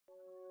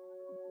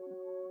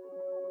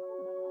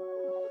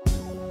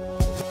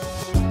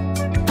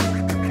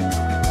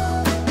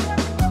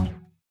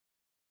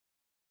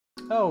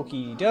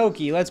Okie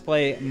dokie, let's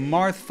play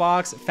Marth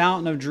Fox,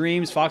 Fountain of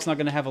Dreams. Fox not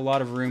going to have a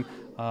lot of room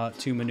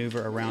to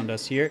maneuver around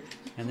us here.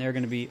 And they're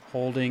going to be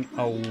holding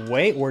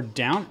away or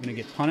down. I'm going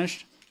to get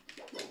punished.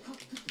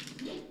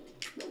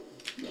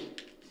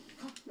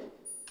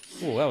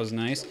 Oh, that was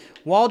nice.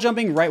 Wall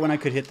jumping right when I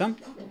could hit them.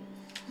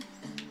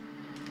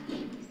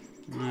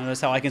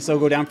 That's how I can still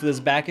go down for this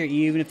back air,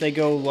 even if they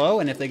go low.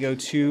 And if they go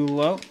too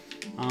low,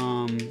 we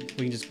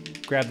can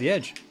just grab the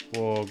edge.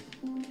 Whoa.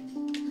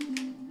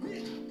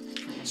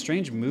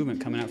 Strange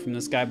movement coming out from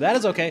this guy, but that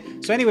is okay.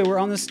 So anyway, we're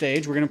on the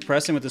stage. We're going to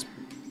press in with this.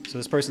 So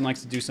this person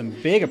likes to do some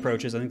big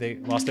approaches. I think they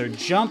lost their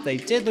jump. They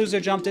did lose their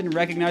jump, didn't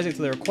recognize it,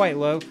 so they were quite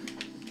low.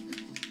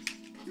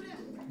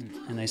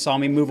 And they saw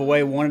me move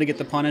away, wanted to get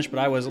the punish, but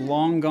I was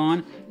long gone.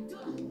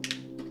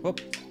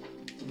 Whoop.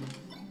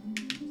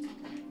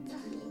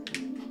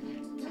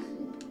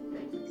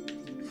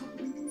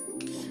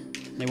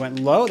 They went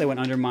low. They went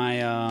under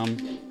my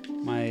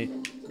my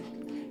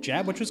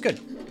jab, which was good.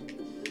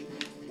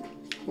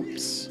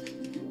 Oops.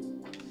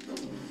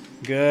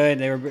 Good.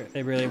 They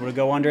were able to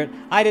go under it.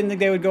 I didn't think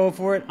they would go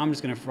for it. I'm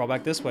just gonna fall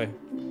back this way.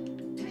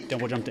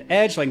 Double jump to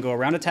edge so I can go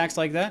around attacks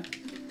like that.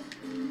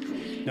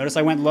 Notice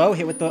I went low,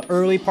 hit with the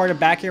early part of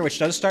back air, which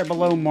does start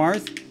below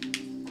Marth.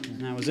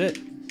 And that was it.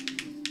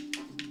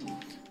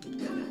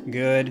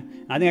 Good.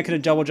 I think I could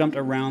have double jumped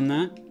around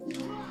that.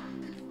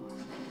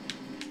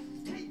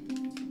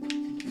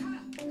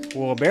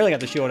 Well, barely got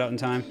the shield out in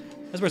time.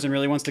 This person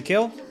really wants to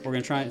kill. We're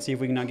going to try and see if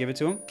we can not give it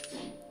to him.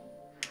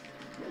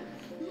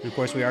 And of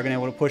course, we are going to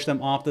be able to push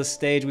them off the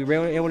stage. We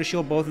were able to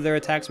shield both of their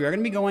attacks. We are going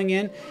to be going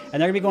in, and they're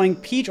going to be going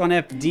Peach on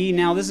FD.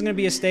 Now, this is going to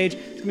be a stage.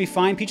 It's going to be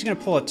fine. Peach is going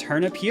to pull a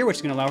turnip here, which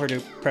is going to allow her to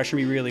pressure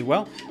me really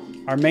well.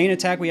 Our main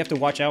attack we have to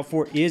watch out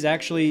for is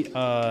actually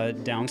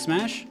down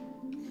smash.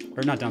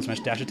 Or not down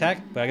smash, dash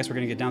attack. But I guess we're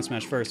going to get down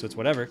smash first, so it's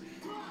whatever.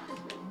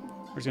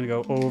 We're just going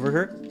to go over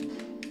her.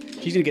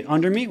 She's going to get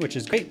under me, which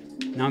is great.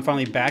 Now I'm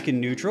finally back in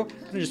neutral. I'm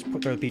going to just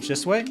throw the Peach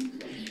this way.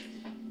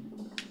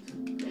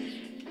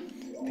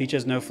 Peach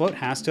has no float,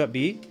 has to up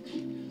B.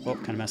 Oh,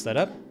 kind of messed that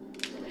up.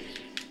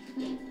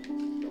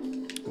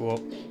 Whoa.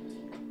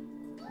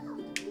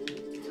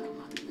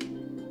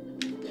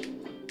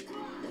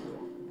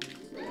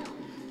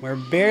 We're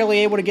barely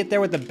able to get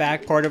there with the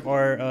back part of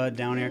our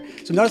down air.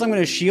 So notice I'm going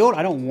to shield.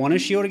 I don't want to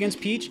shield against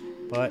Peach,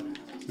 but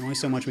there's only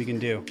so much we can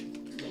do.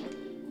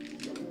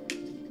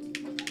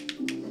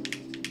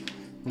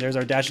 There's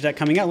our dash attack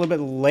coming out a little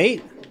bit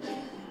late.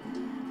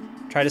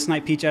 Try to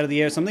snipe Peach out of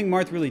the air. Something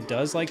Marth really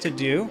does like to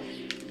do.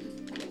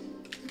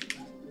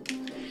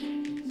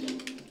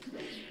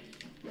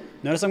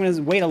 Notice I'm going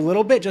to wait a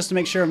little bit just to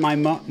make sure my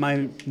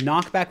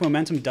knockback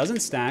momentum doesn't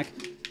stack.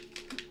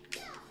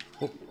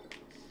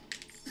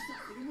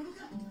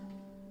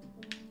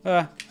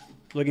 Oh.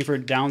 Looking for a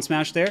down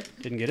smash there.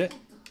 Didn't get it.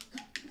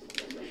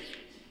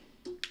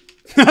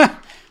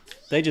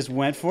 They just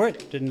went for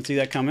it. Didn't see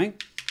that coming.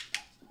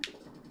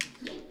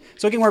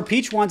 So again, where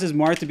Peach wants is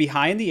Marth to be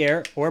high in the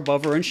air or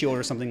above her in shield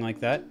or something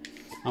like that.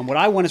 What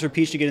I want is for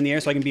Peach to get in the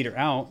air so I can beat her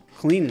out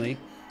cleanly.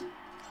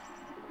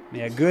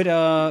 Yeah, good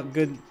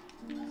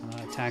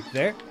attack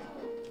there.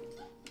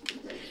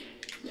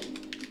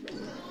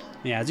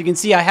 Yeah, as you can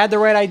see, I had the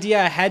right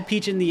idea. I had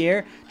Peach in the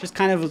air, just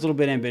kind of a little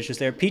bit ambitious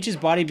there. Peach's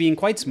body being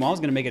quite small is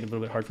going to make it a little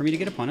bit hard for me to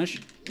get a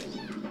punish.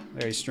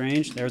 Very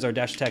strange. There's our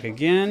dash attack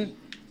again.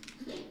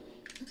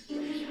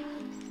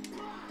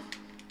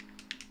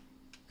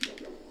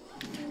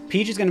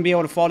 Peach is going to be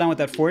able to fall down with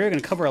that forward air.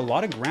 Going to cover a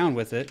lot of ground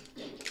with it.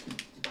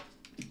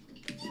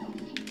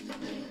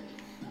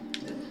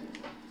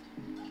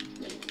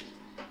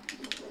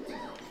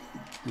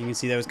 You can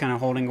see that was kind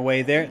of holding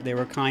away there. They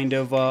were kind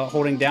of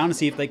holding down to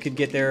see if they could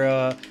get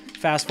their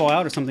fast fall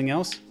out or something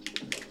else.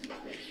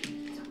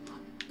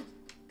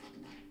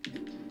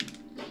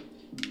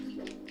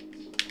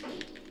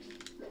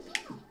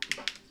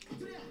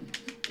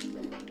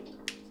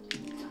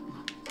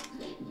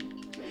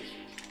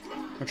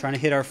 We're trying to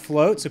hit our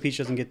float so Peach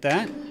doesn't get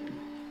that.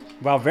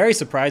 Wow, very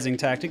surprising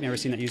tactic. Never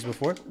seen that used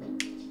before.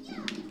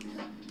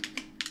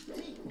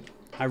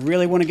 I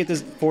really want to get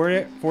this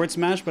forward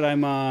smash, but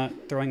I'm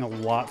throwing a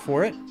lot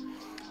for it.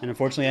 And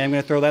unfortunately, I'm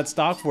going to throw that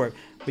stock for it.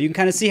 But you can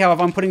kind of see how if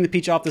I'm putting the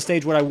Peach off the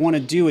stage, what I want to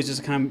do is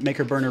just kind of make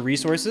her burn her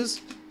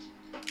resources.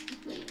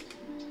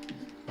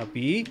 Up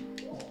B.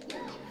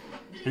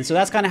 And so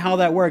that's kind of how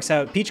that works.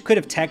 How Peach could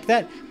have teched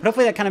that, but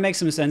hopefully that kind of makes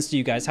some sense to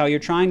you guys. How you're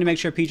trying to make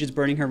sure Peach is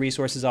burning her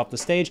resources off the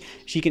stage.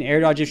 She can air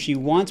dodge if she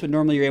wants, but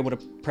normally you're able to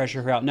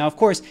pressure her out. Now, of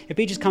course, if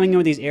Peach is coming in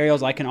with these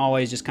aerials, I can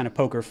always just kind of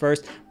poke her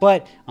first,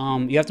 but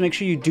you have to make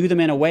sure you do them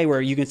in a way where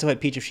you can still hit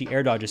Peach if she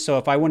air dodges. So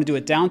if I want to do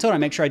it down tilt, I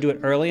make sure I do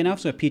it early enough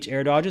so if Peach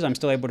air dodges, I'm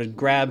still able to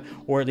grab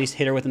or at least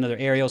hit her with another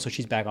aerial so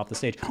she's back off the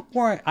stage.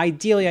 Or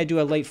ideally, I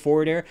do a late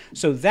forward air,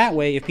 so that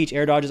way, if Peach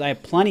air dodges, I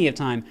have plenty of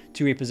time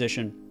to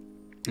reposition.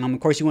 Of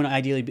course, you want to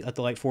ideally let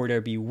the light forward air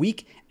be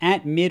weak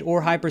at mid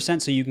or high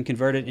percent so you can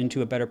convert it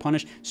into a better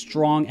punish.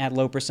 Strong at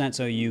low percent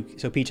so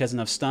Peach has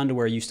enough stun to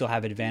where you still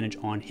have advantage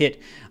on hit.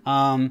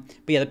 But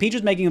yeah, the Peach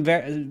was making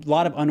a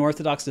lot of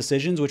unorthodox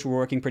decisions, which were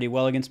working pretty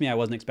well against me. I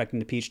wasn't expecting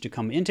the Peach to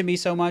come into me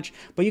so much,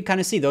 but you kind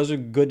of see those are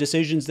good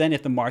decisions then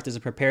if the Marth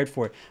isn't prepared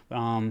for it.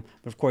 But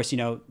of course, you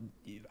know,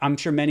 I'm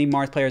sure many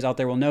Marth players out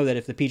there will know that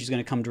if the Peach is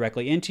going to come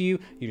directly into you,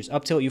 you just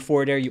up tilt, you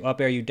forward air, you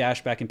up air, you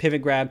dash back and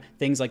pivot grab,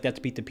 things like that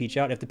to beat the Peach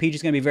out. If the Peach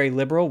is going to be very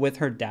liberal with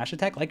her dash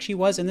attack, like she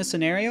was in this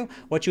scenario,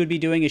 what you would be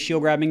doing is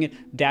shield grabbing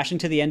it, dashing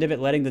to the end of it,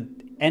 letting the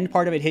end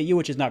part of it hit you,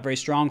 which is not very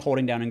strong,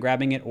 holding down and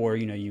grabbing it, or,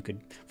 you know, you could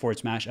forward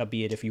smash, up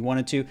B it if you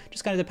wanted to.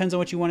 Just kind of depends on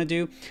what you want to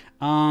do.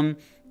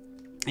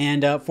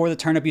 And for the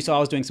turnip, you saw I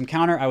was doing some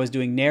counter. I was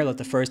doing nair, let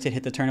the first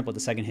hit the turnip, let the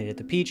second hit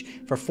the Peach.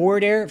 For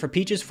forward air, for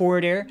Peach's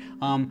forward air,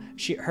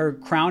 her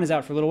crown is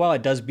out for a little while.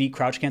 It does beat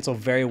crouch cancel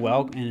very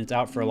well, and it's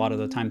out for a lot of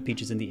the time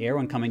Peach is in the air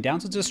when coming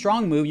down. So it's a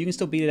strong move. You can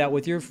still beat it out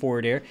with your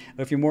forward air.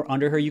 If you're more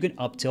under her, you can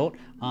up tilt.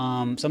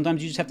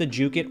 Sometimes you just have to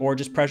juke it or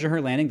just pressure her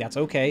landing. That's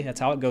okay.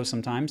 That's how it goes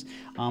sometimes.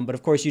 But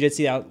of course, you did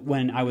see that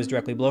when I was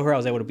directly below her, I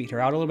was able to beat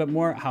her out a little bit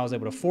more. I was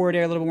able to forward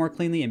air a little bit more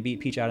cleanly and beat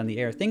Peach out in the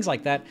air. Things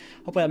like that.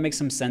 Hopefully that makes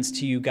some sense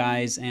to you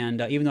guys.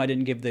 And even though I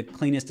didn't give the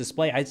cleanest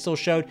display, I still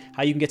showed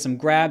how you can get some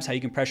grabs, how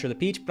you can pressure the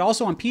Peach. But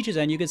also on Peach's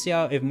end, you can see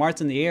how if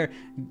Marth's in the air,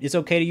 it's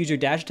okay to use your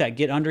dash attack.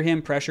 Get under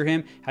him, pressure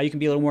him, how you can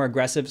be a little more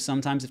aggressive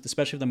sometimes,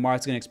 especially if the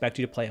Marth's going to expect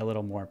you to play a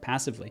little more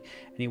passively.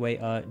 Anyway,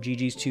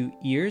 GG's to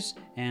ears,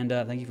 and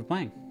thank you for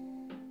playing.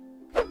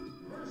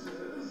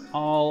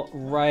 All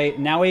right,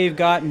 now we've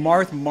got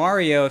Marth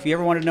Mario. If you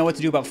ever wanted to know what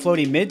to do about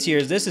floating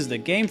mid-tiers, this is the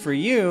game for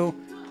you.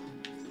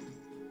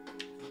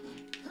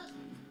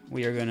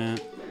 We are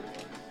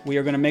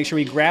gonna make sure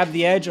we grab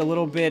the edge a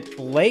little bit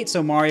late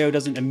so Mario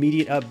doesn't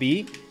immediate up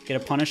B, get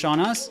a punish on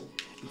us.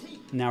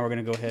 Now we're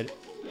gonna go ahead.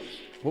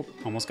 Whoop,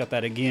 almost got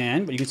that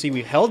again, but you can see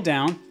we held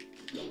down.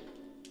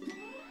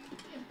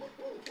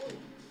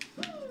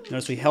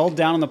 Notice we held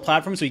down on the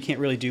platform so he can't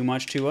really do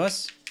much to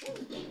us.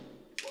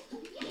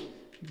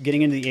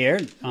 Getting into the air,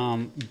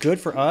 good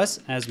for us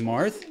as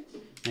Marth.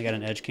 I got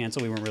an edge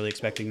cancel, we weren't really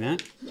expecting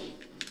that.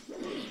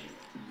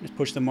 Just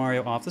push the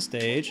Mario off the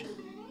stage.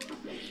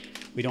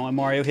 We don't let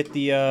Mario hit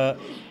the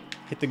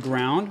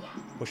ground.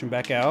 Push him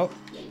back out.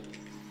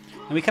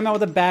 And we come out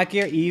with a back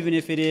air, even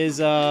if it is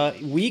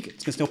weak.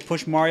 It's going to still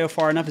push Mario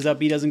far enough. His up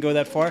B doesn't go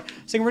that far.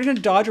 So we're going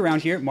to dodge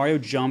around here. Mario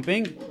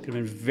jumping. Could have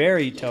been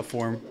very tough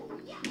for him.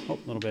 Oh,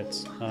 a little bit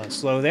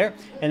slow there.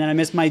 And then I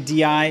missed my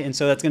DI, and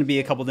so that's going to be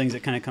a couple things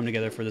that kind of come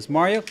together for this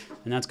Mario,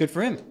 and that's good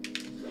for him.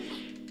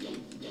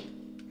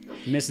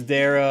 Missed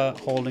there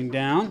holding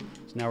down.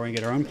 So now we're going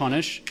to get our own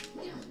punish.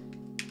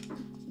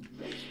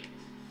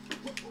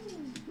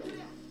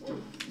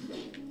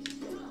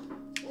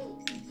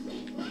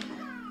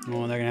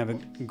 Oh, they're going to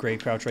have a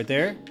great crouch right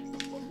there.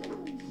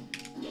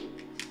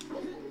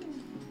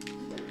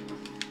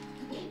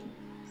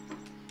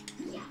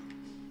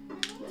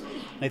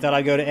 They thought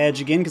I'd go to edge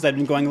again because I'd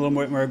been going a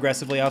little more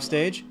aggressively off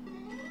stage.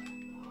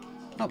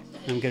 Oh,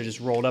 I'm going to just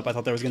rolled up. I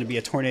thought there was going to be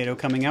a tornado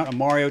coming out. A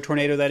Mario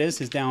tornado, that is,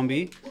 his down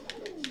B.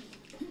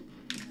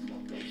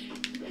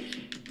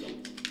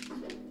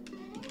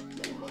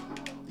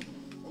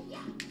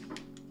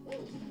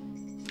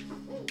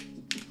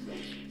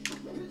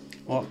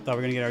 Well, thought we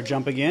were going to get our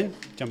jump again.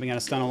 Jumping out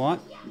of stun a lot.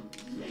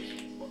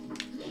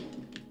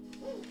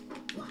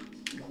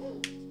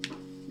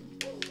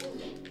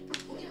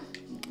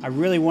 I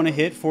really want to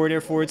hit forward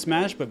air, forward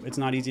smash, but it's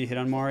not easy to hit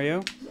on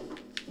Mario.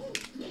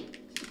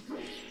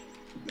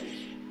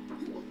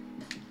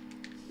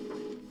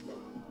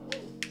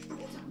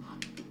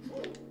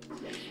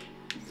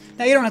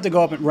 Now, you don't have to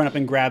go up and run up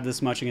and grab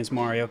this much against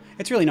Mario.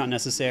 It's really not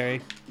necessary.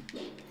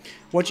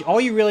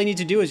 All you really need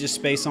to do is just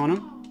space on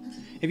him.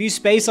 If you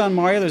space on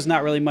Mario, there's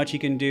not really much you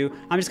can do.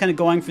 I'm just kind of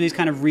going for these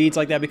kind of reads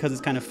like that because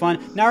it's kind of fun.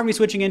 Now we're going to be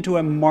switching into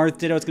a Marth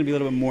Ditto. It's going to be a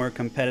little bit more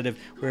competitive.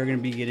 We're going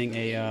to be getting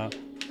a...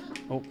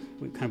 oh,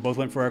 we kind of both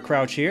went for our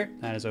crouch here.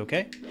 That is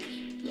okay.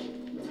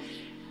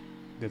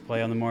 Good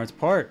play on the Marth's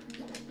part.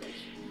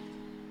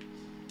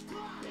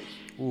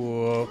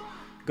 Whoa.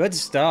 Good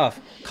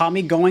stuff. Caught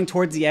me going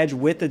towards the edge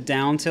with the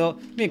down tilt.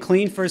 Give me a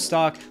clean first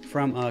stock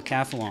from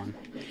Cathalon.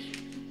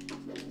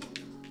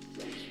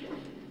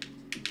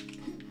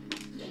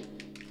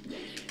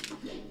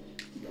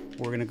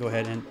 We're going to go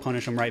ahead and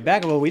punish him right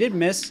back. Well, we did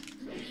miss.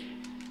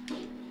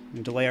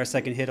 And delay our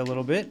second hit a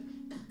little bit.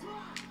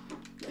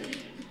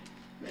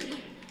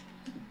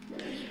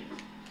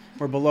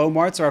 We're below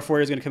Marth, so our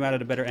forward is going to come out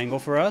at a better angle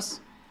for us.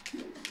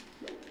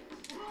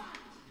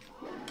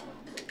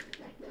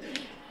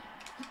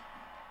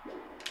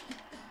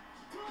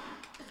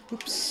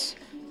 Oops.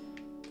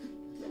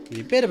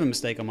 A bit of a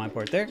mistake on my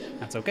part there.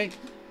 That's okay.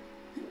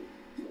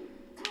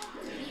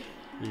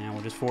 And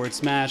we'll just forward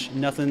smash.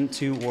 Nothing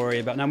to worry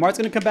about. Now, Marth's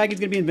going to come back. He's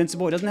going to be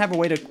invincible. He doesn't have a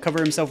way to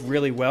cover himself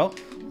really well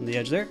on the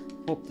edge there.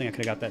 Oh, I think I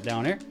could have got that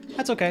down there.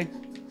 That's okay.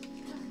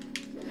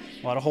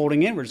 A lot of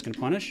holding in. We're just going to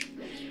punish.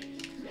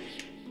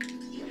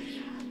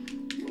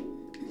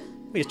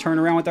 We just turn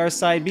around with our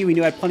side B. We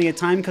knew I had plenty of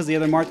time because the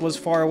other Marth was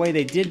far away.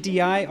 They did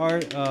DI our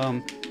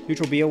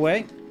neutral B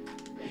away.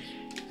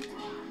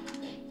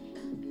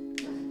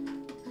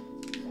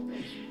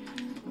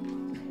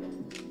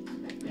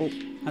 Oh,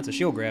 that's a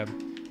shield grab.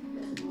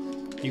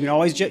 You can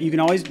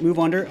always move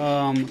under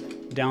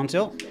down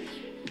tilt.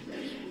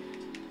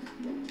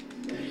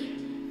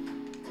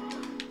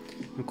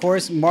 Of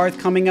course, Marth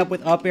coming up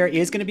with up air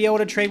is going to be able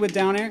to trade with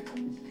down air.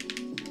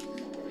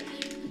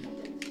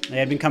 They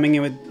had been coming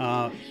in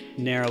with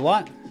nair a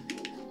lot.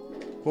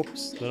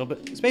 Whoops, a little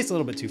bit, space a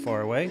little bit too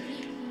far away.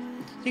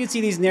 You can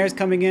see these nairs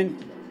coming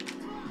in.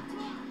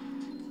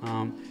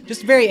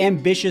 Just very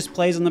ambitious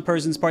plays on the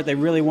person's part. They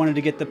really wanted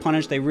to get the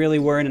punish. They really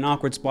were in an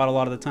awkward spot a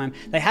lot of the time.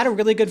 They had a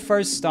really good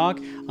first stock,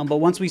 but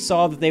once we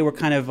saw that they were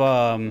kind of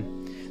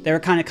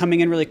coming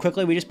in really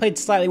quickly, we just played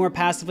slightly more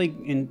passively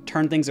and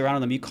turned things around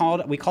on them. We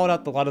called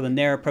out a lot of the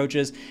nair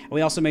approaches, and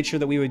we also made sure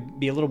that we would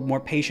be a little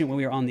more patient when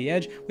we were on the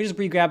edge. We just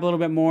re-grab a little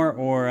bit more,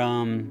 or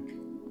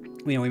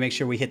we make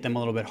sure we hit them a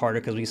little bit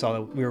harder because we saw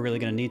that we were really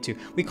going to need to.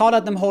 We called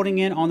out them holding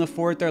in on the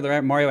forward throw. The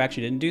Mario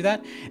actually didn't do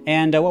that,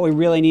 and what we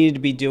really needed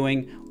to be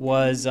doing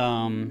was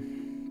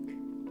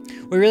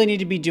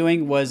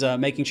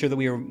making sure that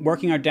we were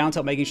working our down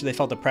tilt, making sure they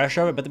felt the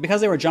pressure of it. But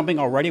because they were jumping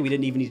already, we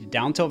didn't even need to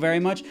down tilt very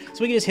much.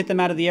 So we could just hit them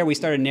out of the air. We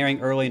started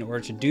nairing early in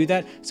order to do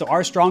that. So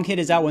our strong hit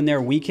is out when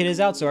their weak hit is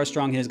out. So our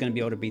strong hit is going to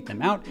be able to beat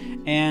them out.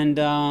 And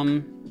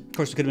of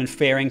course, we could have been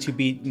fairing to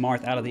beat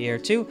Marth out of the air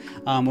too.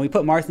 When we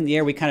put Marth in the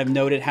air, we kind of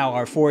noted how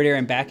our forward air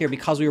and back air,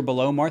 because we were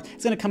below Marth,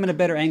 it's going to come in a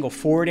better angle.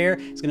 Forward air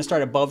is going to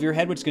start above your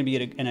head, which is going to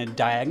be in a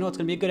diagonal. It's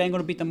going to be a good angle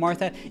to beat the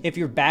Marth at. If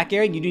you're back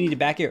air, you do need to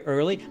back air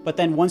early, but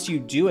then once you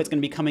do, it's going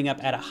to be coming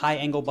up at a high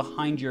angle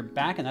behind your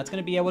back, and that's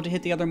going to be able to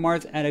hit the other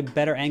Marth at a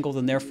better angle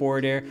than their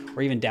forward air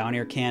or even down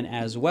air can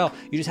as well.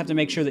 You just have to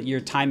make sure that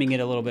you're timing it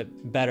a little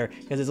bit better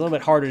because it's a little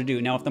bit harder to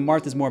do. Now, if the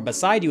Marth is more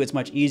beside you, it's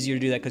much easier to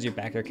do that because your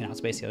back air can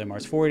outspace the other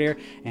Marth's forward air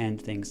and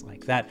things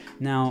like that.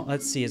 Now,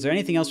 let's see. Is there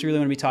anything else we really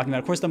want to be talking about?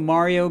 Of course, the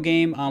Mario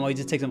game, we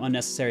did take some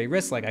unnecessary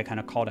risks, like I kind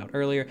of called out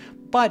earlier.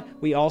 But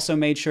we also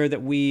made sure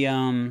that we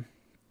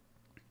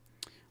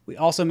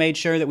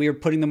were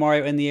putting the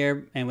Mario in the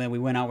air, and then we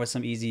went out with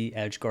some easy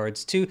edge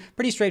guards too.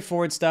 Pretty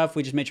straightforward stuff.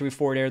 We just made sure we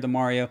forward air the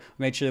Mario.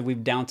 We made sure that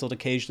we've down tilt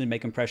occasionally,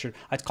 make him pressured.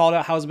 I called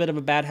out how it was a bit of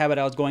a bad habit.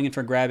 I was going in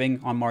for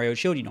grabbing on Mario's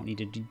shield. You don't need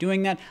to be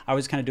doing that. I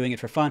was kind of doing it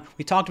for fun.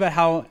 We talked about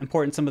how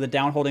important some of the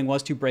down holding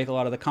was to break a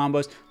lot of the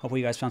combos. Hopefully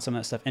you guys found some of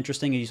that stuff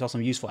interesting and you saw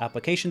some useful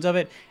applications of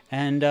it.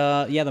 And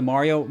yeah, the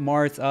Mario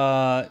Marth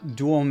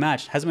dual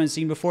match hasn't been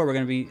seen before. We're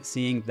going to be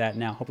seeing that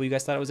now. Hopefully you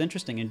guys thought it was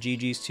interesting, and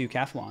GG's to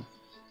Cathlon.